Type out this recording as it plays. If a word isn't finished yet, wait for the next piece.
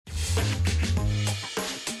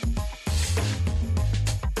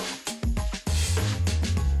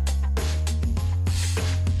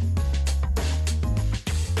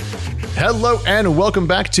Hello and welcome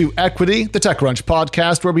back to Equity, the TechCrunch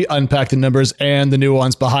podcast, where we unpack the numbers and the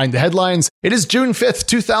nuance behind the headlines. It is June 5th,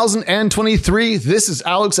 2023. This is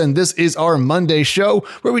Alex, and this is our Monday show,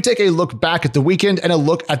 where we take a look back at the weekend and a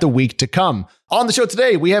look at the week to come. On the show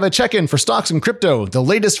today, we have a check-in for stocks and crypto, the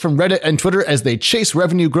latest from Reddit and Twitter as they chase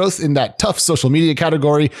revenue growth in that tough social media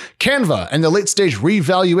category, Canva and the late-stage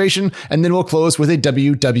revaluation, and then we'll close with a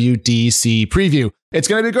WWDC preview. It's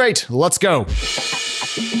going to be great. Let's go.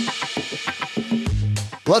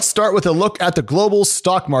 Let's start with a look at the global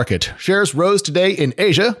stock market. Shares rose today in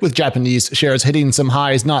Asia, with Japanese shares hitting some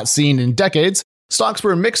highs not seen in decades. Stocks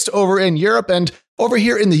were mixed over in Europe, and over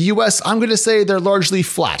here in the US, I'm going to say they're largely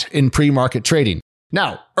flat in pre-market trading.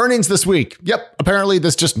 Now, earnings this week. Yep, apparently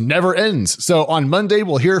this just never ends. So on Monday,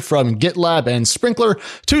 we'll hear from GitLab and Sprinklr.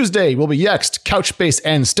 Tuesday will be Yext, Couchbase,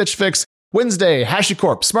 and Stitch Fix. Wednesday,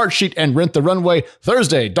 HashiCorp, Smartsheet, and Rent the Runway.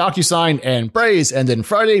 Thursday, DocuSign and Braze. And then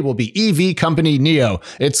Friday will be EV company Neo.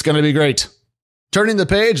 It's going to be great. Turning the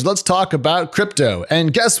page, let's talk about crypto.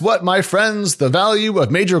 And guess what, my friends? The value of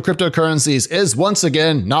major cryptocurrencies is once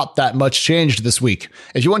again not that much changed this week.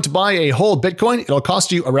 If you want to buy a whole Bitcoin, it'll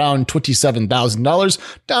cost you around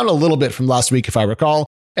 $27,000, down a little bit from last week if I recall.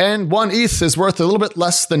 And one ETH is worth a little bit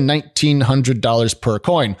less than $1,900 per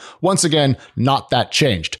coin. Once again, not that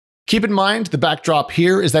changed. Keep in mind, the backdrop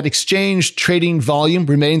here is that exchange trading volume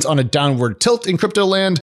remains on a downward tilt in crypto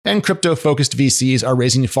land, and crypto-focused VCs are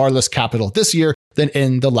raising far less capital this year than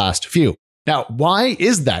in the last few. Now, why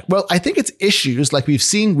is that? Well, I think it's issues like we've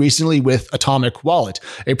seen recently with Atomic Wallet,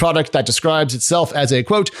 a product that describes itself as a,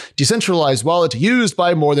 quote, decentralized wallet used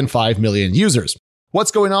by more than 5 million users.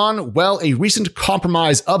 What's going on? Well, a recent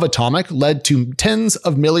compromise of Atomic led to tens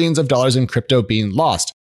of millions of dollars in crypto being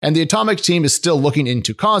lost. And the Atomic team is still looking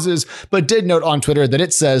into causes, but did note on Twitter that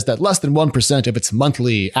it says that less than 1% of its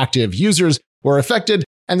monthly active users were affected,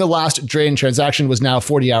 and the last drain transaction was now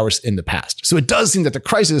 40 hours in the past. So it does seem that the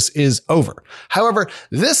crisis is over. However,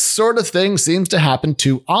 this sort of thing seems to happen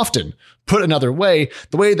too often. Put another way,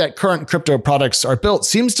 the way that current crypto products are built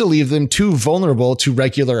seems to leave them too vulnerable to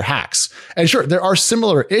regular hacks. And sure, there are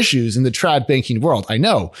similar issues in the trad banking world, I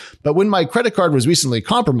know. But when my credit card was recently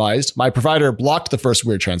compromised, my provider blocked the first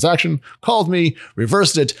weird transaction, called me,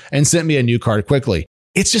 reversed it, and sent me a new card quickly.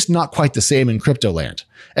 It's just not quite the same in crypto land.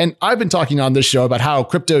 And I've been talking on this show about how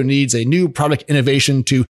crypto needs a new product innovation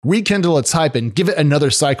to rekindle its hype and give it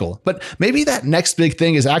another cycle. But maybe that next big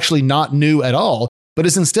thing is actually not new at all, but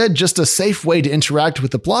is instead just a safe way to interact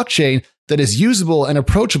with the blockchain that is usable and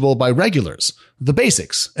approachable by regulars. The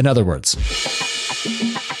basics, in other words.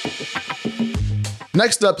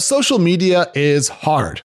 Next up, social media is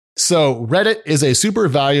hard. So Reddit is a super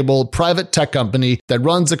valuable private tech company that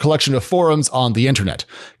runs a collection of forums on the internet.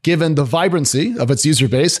 Given the vibrancy of its user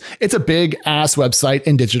base, it's a big ass website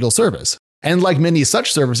and digital service. And like many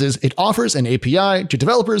such services, it offers an API to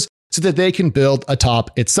developers so that they can build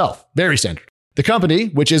atop itself. Very standard. The company,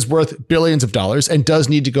 which is worth billions of dollars and does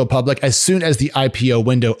need to go public as soon as the IPO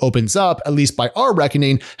window opens up, at least by our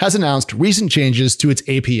reckoning, has announced recent changes to its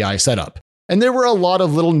API setup. And there were a lot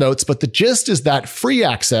of little notes, but the gist is that free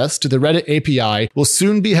access to the Reddit API will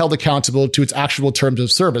soon be held accountable to its actual terms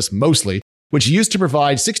of service mostly, which used to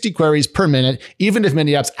provide 60 queries per minute, even if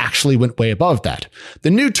many apps actually went way above that. The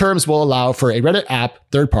new terms will allow for a Reddit app,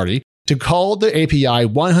 third party, to call the API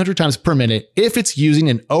 100 times per minute if it's using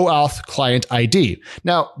an OAuth client ID.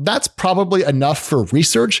 Now, that's probably enough for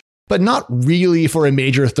research, but not really for a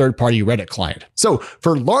major third-party Reddit client. So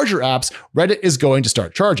for larger apps, Reddit is going to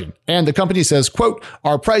start charging. And the company says, quote,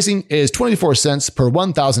 our pricing is 24 cents per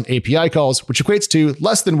 1,000 API calls, which equates to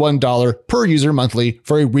less than $1 per user monthly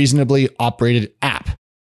for a reasonably operated app.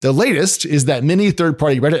 The latest is that many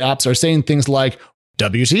third-party Reddit apps are saying things like,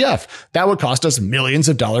 WTF, that would cost us millions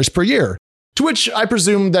of dollars per year. To which I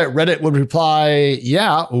presume that Reddit would reply,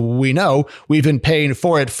 yeah, we know, we've been paying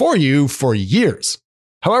for it for you for years.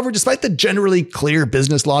 However, despite the generally clear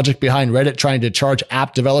business logic behind Reddit trying to charge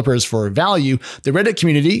app developers for value, the Reddit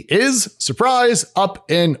community is, surprise, up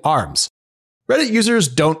in arms. Reddit users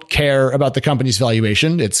don't care about the company's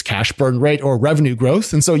valuation, its cash burn rate, or revenue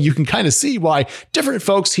growth, and so you can kind of see why different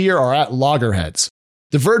folks here are at loggerheads.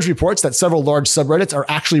 The Verge reports that several large subreddits are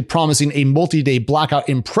actually promising a multi-day blackout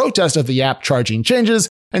in protest of the app charging changes,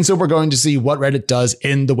 and so we're going to see what Reddit does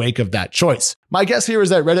in the wake of that choice. My guess here is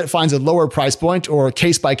that Reddit finds a lower price point or a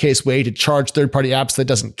case-by-case way to charge third-party apps that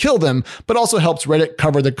doesn't kill them, but also helps Reddit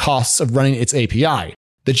cover the costs of running its API.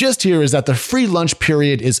 The gist here is that the free lunch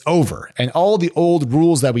period is over, and all the old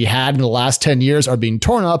rules that we had in the last 10 years are being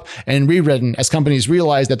torn up and rewritten as companies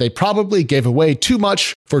realize that they probably gave away too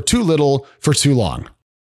much for too little for too long.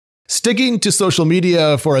 Sticking to social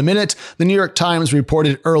media for a minute, the New York Times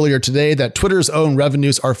reported earlier today that Twitter's own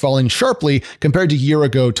revenues are falling sharply compared to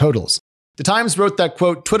year-ago totals. The Times wrote that,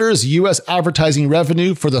 quote, Twitter's U.S. advertising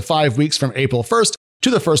revenue for the 5 weeks from April 1st to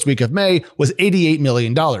the first week of May was $88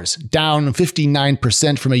 million, down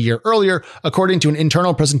 59% from a year earlier, according to an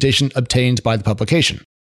internal presentation obtained by the publication.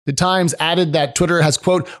 The Times added that Twitter has,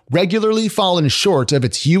 quote, regularly fallen short of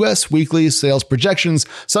its U.S. weekly sales projections,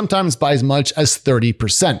 sometimes by as much as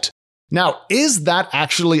 30%. Now, is that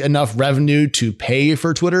actually enough revenue to pay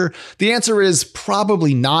for Twitter? The answer is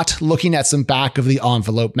probably not, looking at some back of the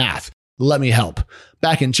envelope math. Let me help.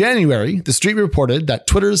 Back in January, The Street reported that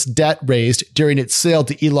Twitter's debt raised during its sale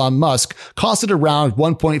to Elon Musk costed around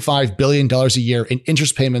 $1.5 billion a year in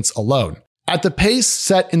interest payments alone. At the pace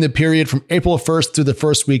set in the period from April 1st through the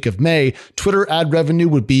first week of May, Twitter ad revenue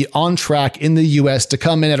would be on track in the US to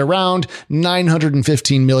come in at around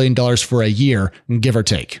 $915 million for a year, give or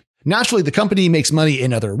take. Naturally, the company makes money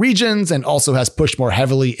in other regions and also has pushed more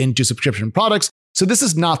heavily into subscription products, so this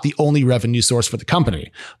is not the only revenue source for the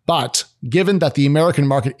company. But given that the American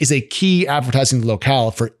market is a key advertising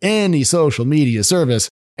locale for any social media service,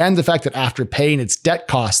 and the fact that after paying its debt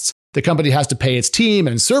costs, the company has to pay its team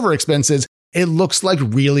and server expenses, it looks like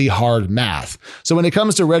really hard math. So when it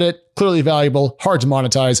comes to Reddit, clearly valuable, hard to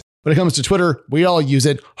monetize. When it comes to Twitter, we all use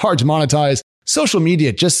it, hard to monetize. Social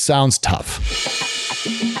media just sounds tough.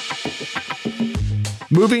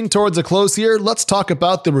 Moving towards a close here, let's talk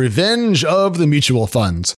about the revenge of the mutual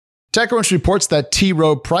funds. TechCrunch reports that T.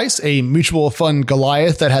 Rowe Price, a mutual fund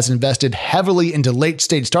Goliath that has invested heavily into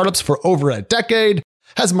late-stage startups for over a decade,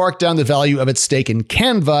 has marked down the value of its stake in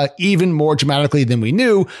Canva even more dramatically than we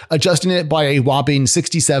knew, adjusting it by a whopping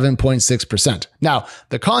 67.6%. Now,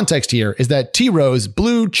 the context here is that T. Rowe's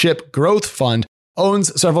blue chip growth fund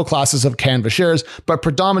owns several classes of Canva shares, but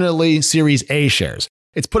predominantly Series A shares.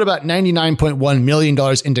 It's put about $99.1 million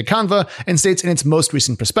into Canva and states in its most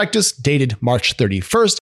recent prospectus, dated March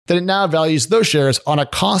 31st, that it now values those shares on a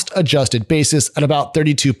cost-adjusted basis at about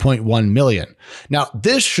 $32.1 million. Now,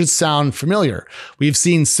 this should sound familiar. We've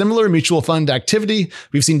seen similar mutual fund activity.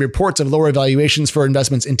 We've seen reports of lower valuations for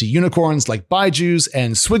investments into unicorns like Byju's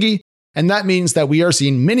and Swiggy. And that means that we are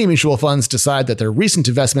seeing many mutual funds decide that their recent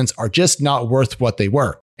investments are just not worth what they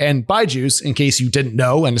were. And Byju's, in case you didn't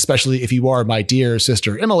know, and especially if you are my dear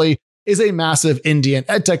sister Emily, is a massive Indian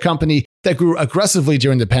edtech company that grew aggressively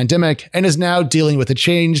during the pandemic and is now dealing with a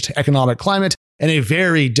changed economic climate and a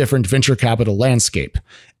very different venture capital landscape.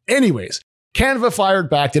 Anyways, Canva fired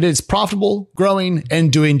back that it's profitable, growing,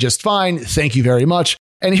 and doing just fine. Thank you very much.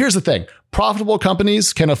 And here's the thing. Profitable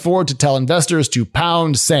companies can afford to tell investors to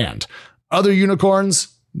pound sand. Other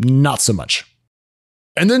unicorns, not so much.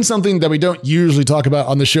 And then something that we don't usually talk about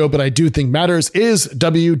on the show, but I do think matters, is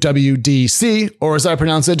WWDC, or as I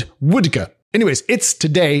pronounce it, WUDCA. Anyways, it's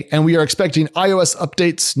today, and we are expecting iOS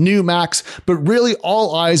updates, new Macs, but really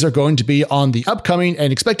all eyes are going to be on the upcoming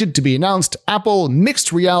and expected to be announced Apple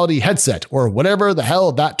Mixed Reality headset, or whatever the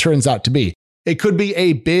hell that turns out to be. It could be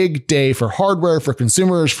a big day for hardware, for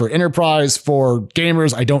consumers, for enterprise, for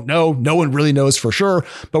gamers. I don't know. No one really knows for sure,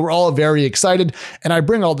 but we're all very excited. And I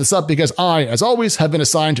bring all this up because I, as always, have been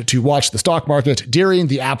assigned to watch the stock market during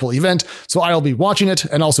the Apple event. So I'll be watching it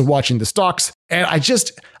and also watching the stocks. And I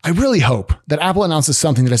really hope that Apple announces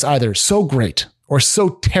something that is either so great or so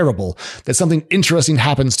terrible that something interesting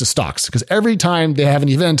happens to stocks. Because every time they have an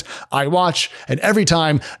event, I watch, and every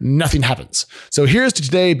time, nothing happens. So here's to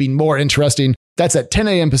today being more interesting. That's at 10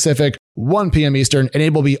 a.m. Pacific, 1 p.m. Eastern, and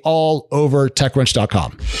it will be all over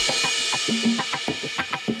TechCrunch.com.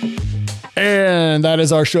 And that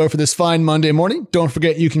is our show for this fine Monday morning. Don't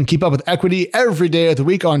forget you can keep up with Equity every day of the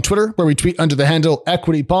week on Twitter, where we tweet under the handle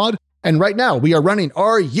EquityPod. And right now, we are running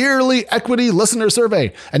our yearly equity listener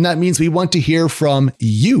survey. And that means we want to hear from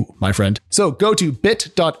you, my friend. So go to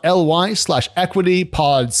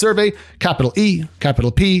bit.ly/equitypodsurvey, capital E,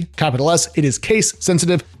 capital P, capital S. It is case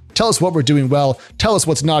sensitive. Tell us what we're doing well. Tell us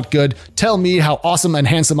what's not good. Tell me how awesome and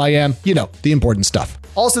handsome I am. You know, the important stuff.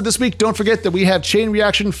 Also this week, don't forget that we have Chain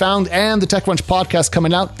Reaction, Found, and the TechCrunch podcast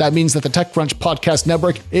coming out. That means that the TechCrunch podcast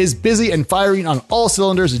network is busy and firing on all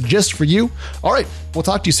cylinders just for you. All right, we'll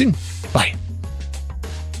talk to you soon. Bye.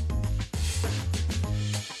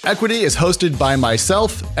 Equity is hosted by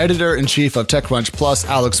myself, editor-in-chief of TechCrunch Plus,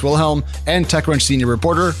 Alex Wilhelm, and TechCrunch senior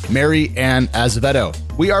reporter, Mary Ann Azevedo.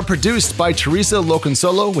 We are produced by Teresa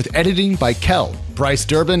Loconsolo with editing by Kel. Bryce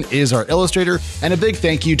Durbin is our illustrator, and a big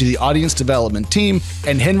thank you to the audience development team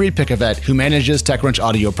and Henry Picavet, who manages TechCrunch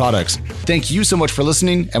audio products. Thank you so much for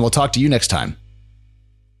listening, and we'll talk to you next time.